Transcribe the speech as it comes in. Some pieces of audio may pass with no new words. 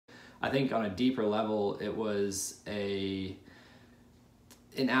I think on a deeper level, it was an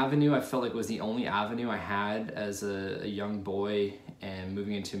avenue I felt like was the only avenue I had as a young boy and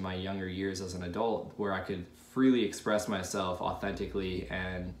moving into my younger years as an adult, where I could freely express myself authentically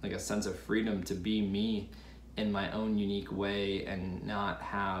and like a sense of freedom to be me in my own unique way and not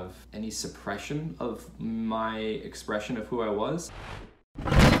have any suppression of my expression of who I was.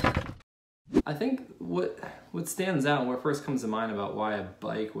 I think what stands out and what first comes to mind about why a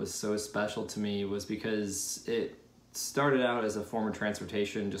bike was so special to me was because it started out as a form of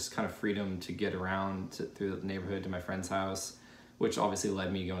transportation, just kind of freedom to get around through the neighborhood to my friend's house, which obviously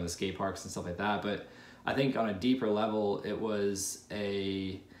led me going to skate parks and stuff like that. But I think on a deeper level, it was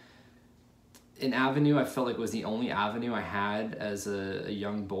an avenue I felt like was the only avenue I had as a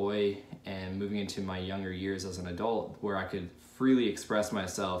young boy and moving into my younger years as an adult, where I could freely express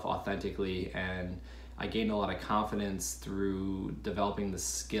myself authentically, and I gained a lot of confidence through developing the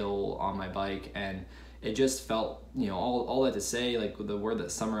skill on my bike. And it just felt, all that to say, like the word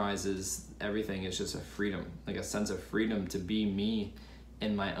that summarizes everything is just a freedom, like a sense of freedom to be me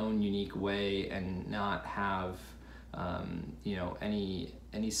in my own unique way and not have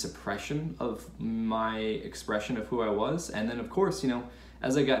any suppression of my expression of who I was. And then of course,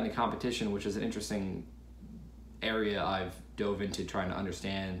 as I got into competition, which is an interesting area I've dove into trying to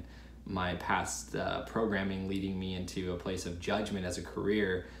understand my past programming, leading me into a place of judgment as a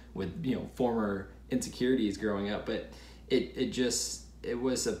career with former insecurities growing up. But it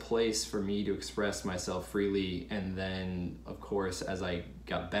was a place for me to express myself freely. And then of course, as I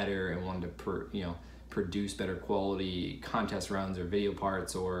got better and wanted to produce better quality contest runs or video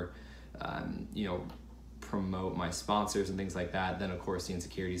parts, or promote my sponsors and things like that, then of course the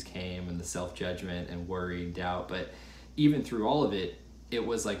insecurities came and the self-judgment and worry and doubt. But even through all of it, it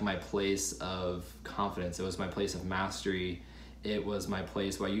was like my place of confidence. It was my place of mastery. It was my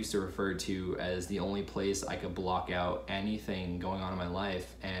place, what I used to refer to as the only place I could block out anything going on in my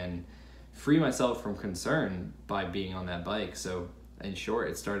life and free myself from concern by being on that bike. So in short,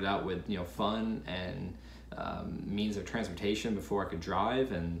 it started out with fun and means of transportation before I could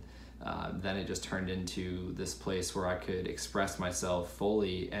drive, and then it just turned into this place where I could express myself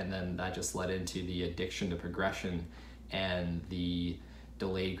fully, and then that just led into the addiction to progression and the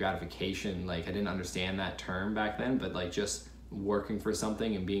delayed gratification. Like, I didn't understand that term back then, but like just working for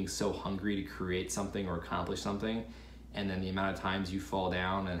something and being so hungry to create something or accomplish something, and then the amount of times you fall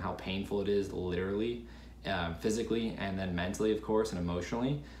down and how painful it is, literally, physically, and then mentally, of course, and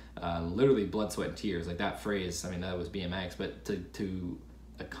emotionally, literally blood, sweat, and tears. Like that phrase, I mean, that was BMX, but to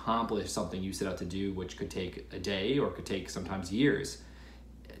accomplish something you set out to do, which could take a day or could take sometimes years,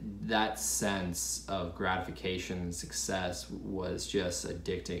 that sense of gratification and success was just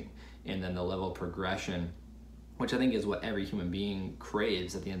addicting. And then the level of progression, which I think is what every human being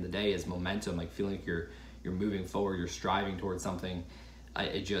craves at the end of the day, is momentum, like feeling like you're moving forward, you're striving towards something.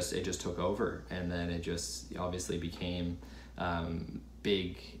 It just took over, and then it just obviously became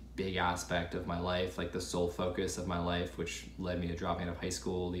big aspect of my life, like the sole focus of my life, which led me to dropping out of high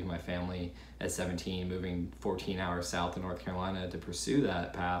school, leaving my family at 17, moving 14 hours south to North Carolina to pursue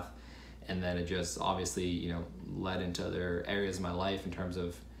that path. And then it just obviously led into other areas of my life in terms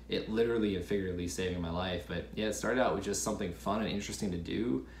of it literally and figuratively saving my life. But yeah, it started out with just something fun and interesting to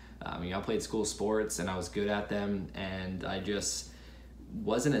do. I played school sports and I was good at them, and I just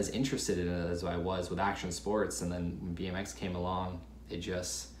wasn't as interested in it as I was with action sports. And then when BMX came along, it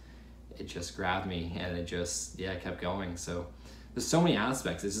just grabbed me, and it just kept going. So there's so many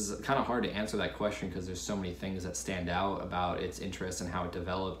aspects. This is kind of hard to answer that question because there's so many things that stand out about its interest and how it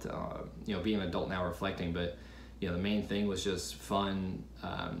developed, being an adult now reflecting. But the main thing was just fun,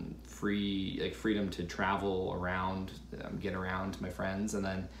 freedom to travel around, get around to my friends, and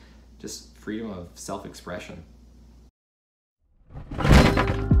then just freedom of self-expression.